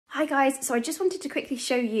Hi guys, so I just wanted to quickly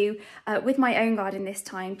show you with my own garden this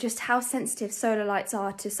time just how sensitive solar lights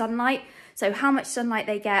are to sunlight. So how much sunlight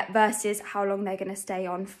they get versus how long they're going to stay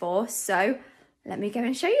on for. So let me go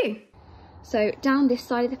and show you. So down this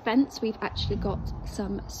side of the fence we've actually got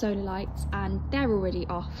some solar lights and they're already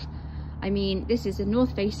off. I mean, this is a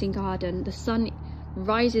north facing garden, the sun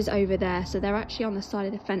rises over there, so they're actually on the side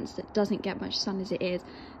of the fence that doesn't get much sun as it is.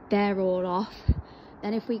 They're all off.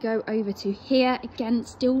 Then if we go over to here, again,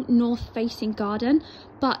 still north facing garden,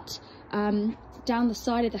 but down the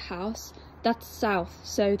side of the house, that's south.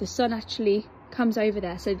 So the sun actually comes over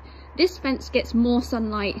there. So this fence gets more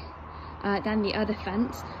sunlight than the other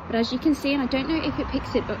fence. But as you can see, and I don't know if it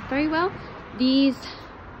picks it up very well, these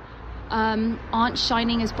aren't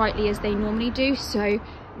shining as brightly as they normally do. So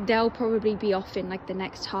they'll probably be off in like the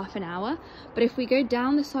next half an hour. But if we go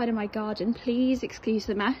down the side of my garden, please excuse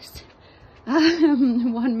the mess.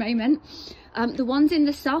 One moment. The ones in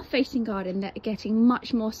the south facing garden that are getting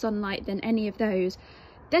much more sunlight than any of those,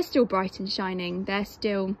 they're still bright and shining, they're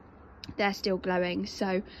still glowing.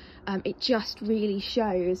 So it just really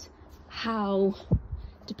shows how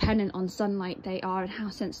dependent on sunlight they are and how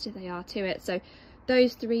sensitive they are to it. So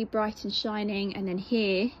those three bright and shining, and then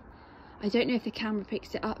here, I don't know if the camera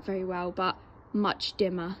picks it up very well, but much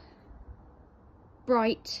dimmer,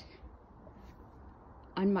 bright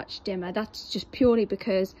and much dimmer. That's just purely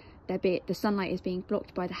because the sunlight is being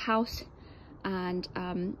blocked by the house, and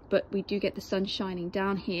but we do get the sun shining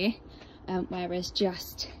down here, whereas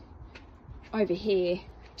just over here,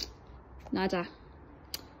 nada,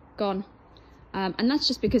 gone. And that's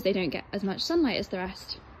just because they don't get as much sunlight as the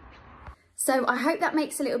rest. So I hope that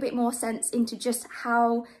makes a little bit more sense into just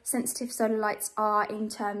how sensitive solar lights are in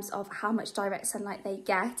terms of how much direct sunlight they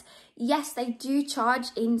get. Yes, they do charge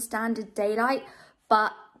in standard daylight,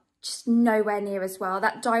 but just nowhere near as well.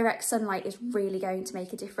 That direct sunlight is really going to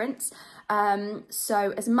make a difference.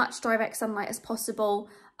 So as much direct sunlight as possible.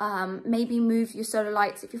 Maybe move your solar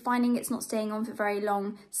lights. If you're finding it's not staying on for very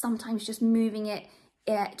long, sometimes just moving it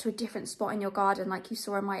to a different spot in your garden, like you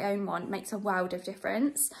saw in my own one, makes a world of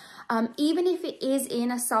difference. Even if it is in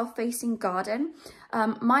a south-facing garden,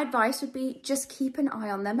 my advice would be just keep an eye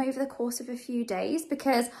on them over the course of a few days,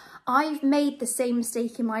 because I've made the same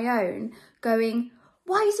mistake in my own, going,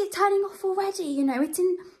 why is it turning off already? You know, it's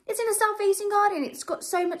in a south-facing garden, it's got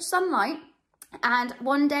so much sunlight. And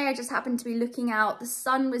one day I just happened to be looking out, the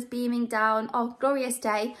sun was beaming down, oh, glorious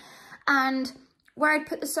day, and where I'd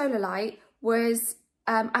put the solar light was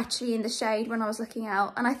actually in the shade when I was looking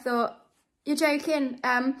out, and I thought, you're joking.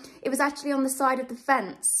 It was actually on the side of the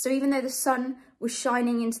fence, so even though the sun was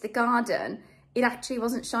shining into the garden, it actually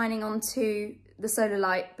wasn't shining onto the solar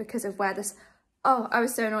light because of where this, oh, I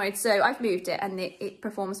was so annoyed. So I've moved it and it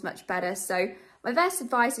performs much better. So my best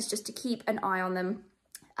advice is just to keep an eye on them.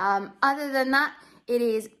 Other than that, it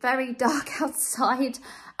is very dark outside,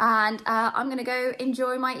 and I'm gonna go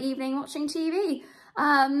enjoy my evening watching TV.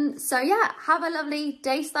 So yeah, have a lovely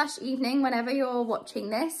day / evening whenever you're watching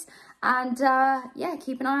this, and yeah,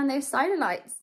 keep an eye on those solar lights.